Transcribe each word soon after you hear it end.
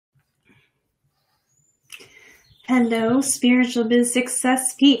Hello, Spiritual Biz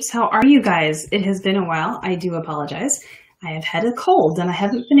Success peeps. How are you guys? It has been a while. I do apologize. I have had a cold and I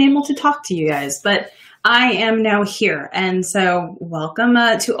haven't been able to talk to you guys, but I am now here. And so welcome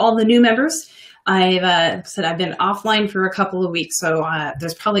to all the new members. I've said I've been offline for a couple of weeks, so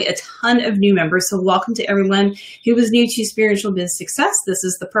there's probably a ton of new members. So welcome to everyone who is new to Spiritual Biz Success. This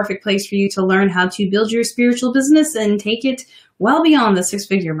is the perfect place for you to learn how to build your spiritual business and take it well beyond the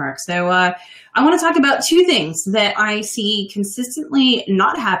six-figure mark. So I want to talk about two things that I see consistently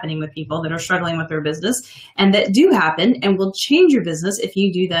not happening with people that are struggling with their business and that do happen and will change your business if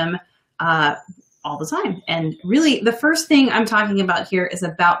you do them all the time. And really, the first thing I'm talking about here is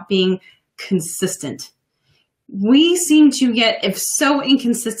about being consistent. We seem to get so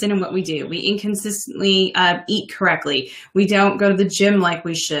inconsistent in what we do. We inconsistently eat correctly. We don't go to the gym like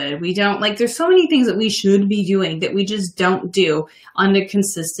we should. We don't there's so many things that we should be doing that we just don't do on a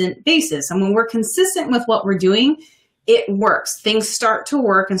consistent basis. And when we're consistent with what we're doing, it works. Things start to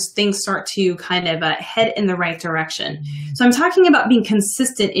work and things start to kind of head in the right direction. So I'm talking about being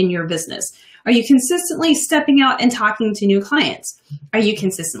consistent in your business. Are you consistently stepping out and talking to new clients? Are you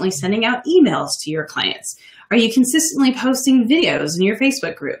consistently sending out emails to your clients? Are you consistently posting videos in your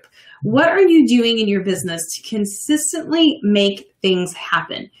Facebook group? What are you doing in your business to consistently make things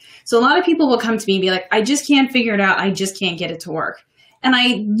happen? So a lot of people will come to me and be like, I just can't figure it out. I just can't get it to work. And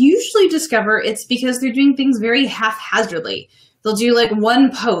I usually discover it's because they're doing things very haphazardly. They'll do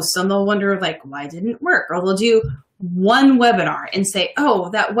one post and they'll wonder why didn't it work? Or they'll do one webinar and say, oh,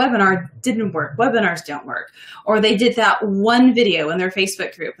 that webinar didn't work. Webinars don't work. Or they did that one video in their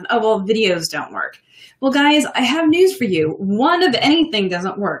Facebook group and, oh, well, videos don't work. Well, guys, I have news for you. One of anything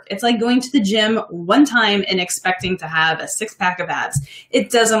doesn't work. It's like going to the gym one time and expecting to have a six-pack of abs. It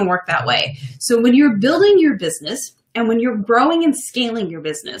doesn't work that way. So when you're building your business and when you're growing and scaling your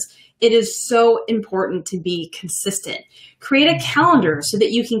business, it is so important to be consistent. Create a calendar so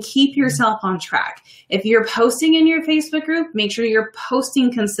that you can keep yourself on track. If you're posting in your Facebook group, make sure you're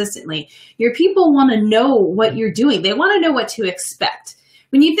posting consistently. Your people want to know what you're doing. They want to know what to expect.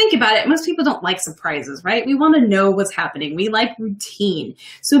 When you think about it, most people don't like surprises, right? We want to know what's happening. We like routine.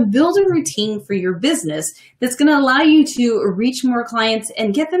 So build a routine for your business that's going to allow you to reach more clients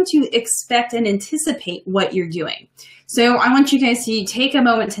and get them to expect and anticipate what you're doing. So I want you guys to take a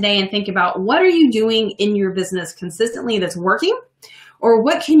moment today and think about what are you doing in your business consistently that's working, or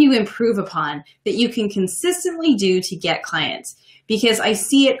what can you improve upon that you can consistently do to get clients? Because I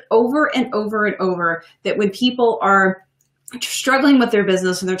see it over and over and over that when people are struggling with their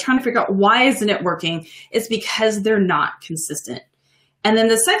business and they're trying to figure out why isn't it working, it's because they're not consistent. And then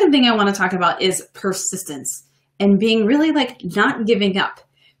the second thing I want to talk about is persistence and being really not giving up,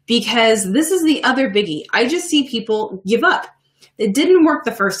 because this is the other biggie. I just see people give up. It didn't work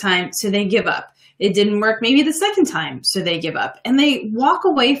the first time, so they give up. It didn't work maybe the second time, so they give up and they walk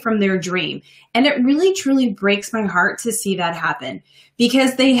away from their dream. And it really, truly breaks my heart to see that happen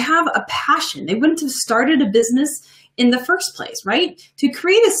because they have a passion. They wouldn't have started a business in the first place, right? To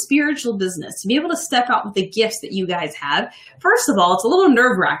create a spiritual business, to be able to step out with the gifts that you guys have. First of all, it's a little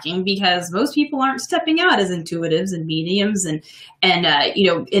nerve-wracking because most people aren't stepping out as intuitives and mediums and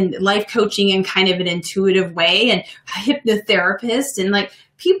in life coaching in kind of an intuitive way, and hypnotherapists and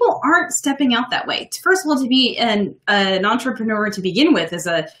people aren't stepping out that way. First of all, to be an entrepreneur to begin with is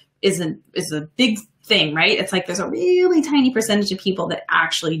a big thing, right? It's there's a really tiny percentage of people that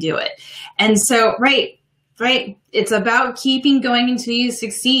actually do it. And so, right. It's about keeping going until you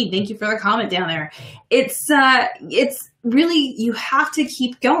succeed. Thank you for the comment down there. It's really, you have to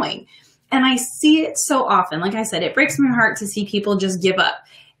keep going. And I see it so often. Like I said, it breaks my heart to see people just give up.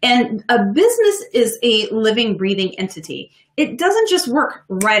 And a business is a living, breathing entity. It doesn't just work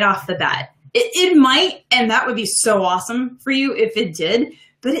right off the bat. It might, and that would be so awesome for you if it did.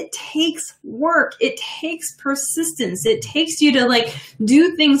 But it takes work. It takes persistence. It takes you to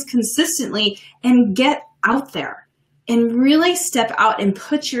do things consistently and get out there and really step out and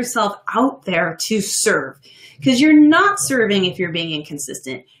put yourself out there to serve. Because you're not serving if you're being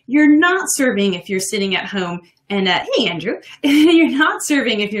inconsistent. You're not serving if you're sitting at home and, hey, Andrew, you're not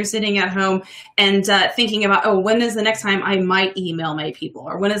serving if you're sitting at home and thinking about, oh, when is the next time I might email my people?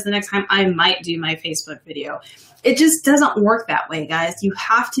 Or when is the next time I might do my Facebook video? It just doesn't work that way, guys. You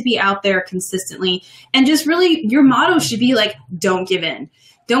have to be out there consistently. And just really, your motto should be don't give in.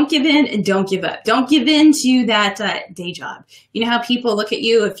 Don't give in and don't give up. Don't give in to that day job. You know how people look at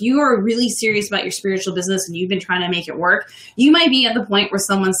you? If you are really serious about your spiritual business and you've been trying to make it work, you might be at the point where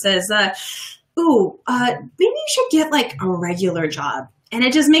someone says, maybe you should get a regular job. And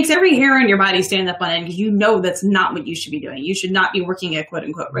it just makes every hair on your body stand up on end because you know that's not what you should be doing. You should not be working a quote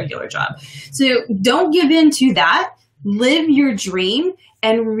unquote regular job. So don't give in to that. Live your dream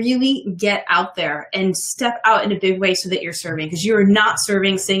and really get out there and step out in a big way so that you're serving, because you're not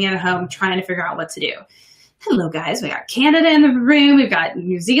serving, sitting at home trying to figure out what to do. Hello, guys. We got Canada in the room. We've got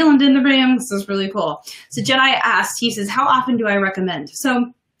New Zealand in the room. This is really cool. So Jedi asked, he says, how often do I recommend?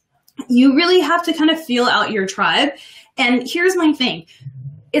 So you really have to kind of feel out your tribe. And here's my thing.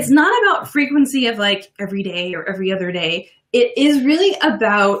 It's not about frequency of like every day or every other day. It is really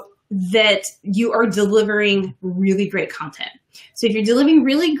about that you are delivering really great content. So if you're delivering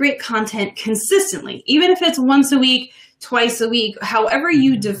really great content consistently, even if it's once a week, twice a week, however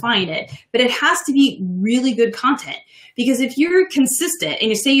you define it, but it has to be really good content. Because if you're consistent and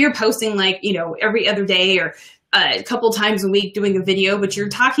you say you're posting like, you know, every other day or a couple times a week doing a video, but you're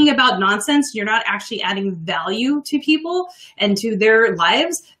talking about nonsense, you're not actually adding value to people and to their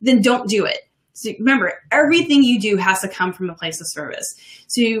lives, then don't do it. So remember, everything you do has to come from a place of service.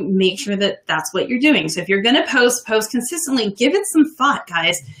 So make sure that that's what you're doing. So if you're going to post consistently, give it some thought,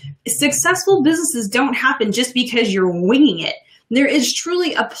 guys. Successful businesses don't happen just because you're winging it. There is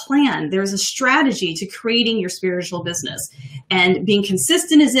truly a plan. There's a strategy to creating your spiritual business, and being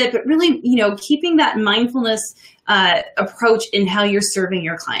consistent is it, but really, you know, keeping that mindfulness approach in how you're serving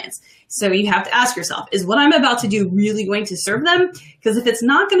your clients. So you have to ask yourself, is what I'm about to do really going to serve them? Because if it's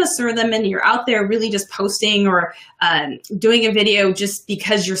not going to serve them and you're out there really just posting or doing a video just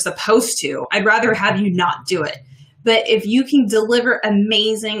because you're supposed to, I'd rather have you not do it. But if you can deliver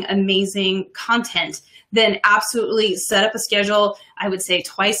amazing, amazing content, then absolutely set up a schedule. I would say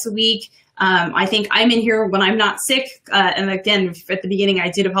twice a week. I think I'm in here when I'm not sick. And again, at the beginning,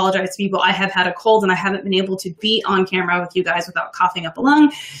 I did apologize to people. I have had a cold and I haven't been able to be on camera with you guys without coughing up a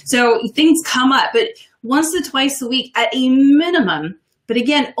lung. So things come up, but once to twice a week at a minimum. But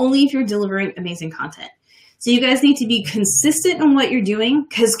again, only if you're delivering amazing content. So you guys need to be consistent in what you're doing,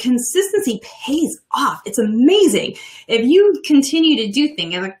 because consistency pays off. It's amazing. If you continue to do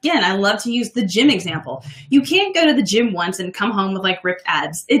things, and again, I love to use the gym example. You can't go to the gym once and come home with like ripped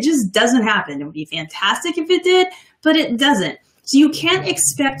abs. It just doesn't happen. It would be fantastic if it did, but it doesn't. So you can't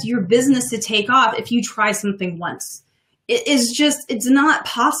expect your business to take off if you try something once. It's not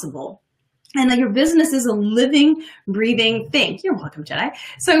possible. And your business is a living, breathing thing. You're welcome, Jedi.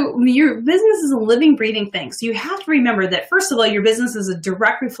 So your business is a living, breathing thing. So you have to remember that, first of all, your business is a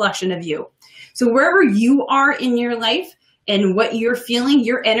direct reflection of you. So wherever you are in your life and what you're feeling,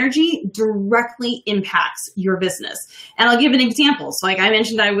 your energy directly impacts your business. And I'll give an example. So like I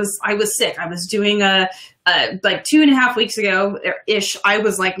mentioned, I was sick. I was doing like 2.5 weeks ago-ish, I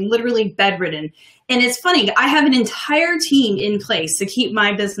was like literally bedridden. And it's funny, I have an entire team in place to keep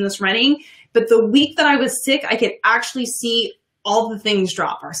my business running. But the week that I was sick, I could actually see all the things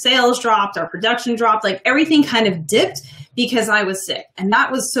drop. Our sales dropped, our production dropped, like everything kind of dipped because I was sick. And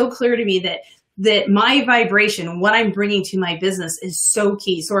that was so clear to me that my vibration, what I'm bringing to my business, is so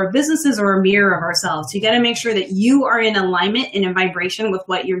key. So our businesses are a mirror of ourselves. You got to make sure that you are in alignment and in vibration with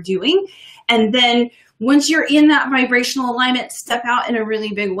what you're doing. And then once you're in that vibrational alignment, step out in a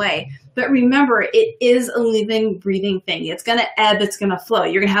really big way. But remember, it is a living, breathing thing. It's going to ebb, it's going to flow.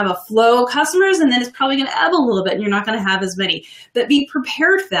 You're going to have a flow of customers, and then it's probably going to ebb a little bit, and you're not going to have as many. But be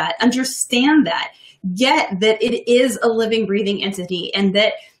prepared for that. Understand that. Get that it is a living, breathing entity, and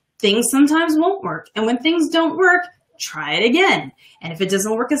that things sometimes won't work. And when things don't work, try it again. And if it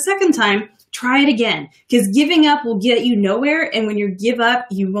doesn't work a second time, try it again. Because giving up will get you nowhere. And when you give up,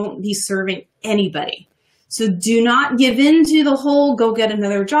 you won't be serving anybody. So do not give in to the whole go get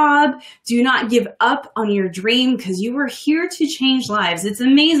another job. Do not give up on your dream, because you are here to change lives. It's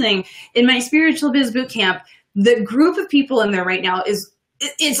amazing. In my Spiritual Biz Bootcamp, the group of people in there right now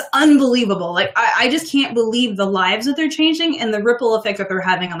it's unbelievable. Like I just can't believe the lives that they're changing and the ripple effect that they're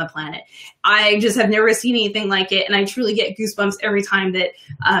having on the planet. I just have never seen anything like it. And I truly get goosebumps every time that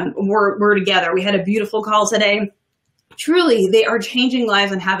we're together. We had a beautiful call today. Truly, they are changing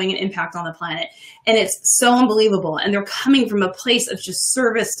lives and having an impact on the planet. And it's so unbelievable. And they're coming from a place of just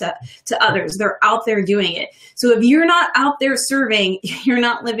service to others. They're out there doing it. So if you're not out there serving, you're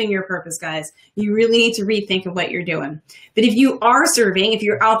not living your purpose, guys. You really need to rethink of what you're doing. But if you are serving, if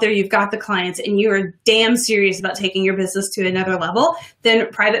you're out there, you've got the clients, and you are damn serious about taking your business to another level,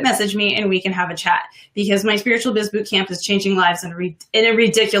 then private message me and we can have a chat. Because my Spiritual Biz Bootcamp is changing lives in a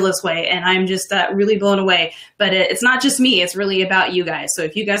ridiculous way. And I'm just really blown away. But it's not just me. It's really about you guys. So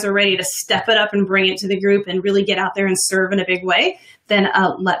if you guys are ready to step it up and bring it to the group and really get out there and serve in a big way, then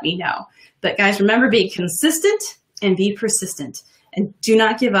let me know. But guys, remember, be consistent and be persistent, and do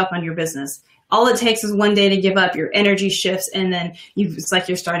not give up on your business. All it takes is one day to give up, your energy shifts, and then it's like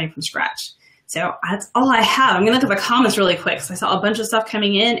you're starting from scratch. So that's all I have. I'm going to look at the comments really quick because I saw a bunch of stuff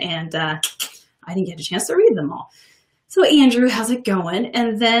coming in and I didn't get a chance to read them all. So Andrew, how's it going?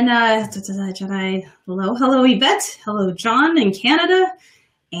 And then hello Yvette, hello John in Canada,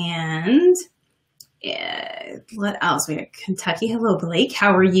 and what else? We got Kentucky. Hello Blake,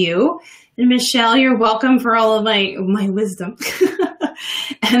 how are you? And Michelle, you're welcome for all of my wisdom.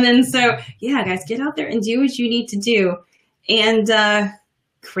 And then so yeah, guys, get out there and do what you need to do. And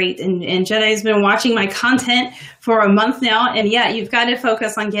great. And Jedi's been watching my content for a month now, and yeah, you've got to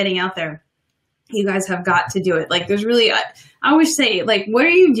focus on getting out there. You guys have got to do it. Like there's really, I always say, like, what are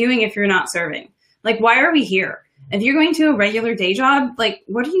you doing if you're not serving? Like, why are we here? If you're going to a regular day job, like,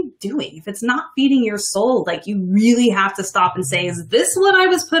 what are you doing? If it's not feeding your soul, like, you really have to stop and say, is this what I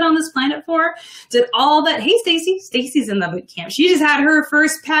was put on this planet for? Did all that, hey, Stacy's in the boot camp. She just had her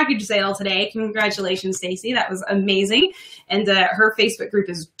first package sale today. Congratulations, Stacy. That was amazing. And her Facebook group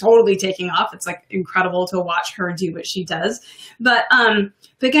is totally taking off. It's like incredible to watch her do what she does. But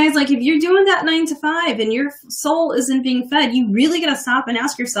guys, like, if you're doing that 9 to 5 and your soul isn't being fed, you really got to stop and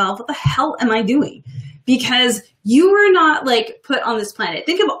ask yourself, what the hell am I doing? Because you were not like put on this planet.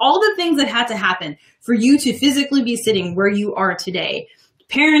 Think of all the things that had to happen for you to physically be sitting where you are today.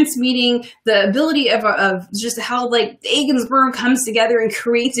 Parents meeting, the ability of just how like the egg and sperm comes together and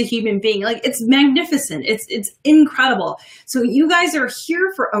creates a human being. Like, it's magnificent. It's incredible. So you guys are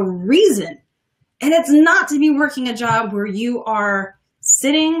here for a reason. And it's not to be working a job where you are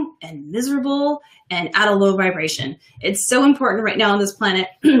sitting and miserable and at a low vibration. It's so important right now on this planet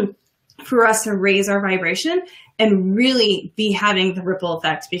for us to raise our vibration and really be having the ripple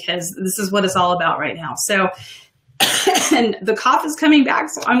effect, because this is what it's all about right now. So, and the cough is coming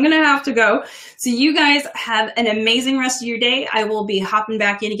back, so I'm going to have to go. So you guys have an amazing rest of your day. I will be hopping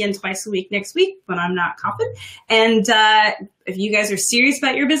back in again twice a week next week when I'm not coughing. And if you guys are serious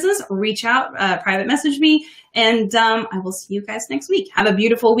about your business, reach out, private message me, and I will see you guys next week. Have a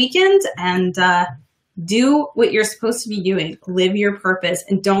beautiful weekend, and do what you're supposed to be doing. Live your purpose,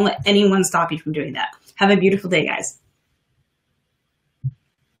 and don't let anyone stop you from doing that. Have a beautiful day, guys.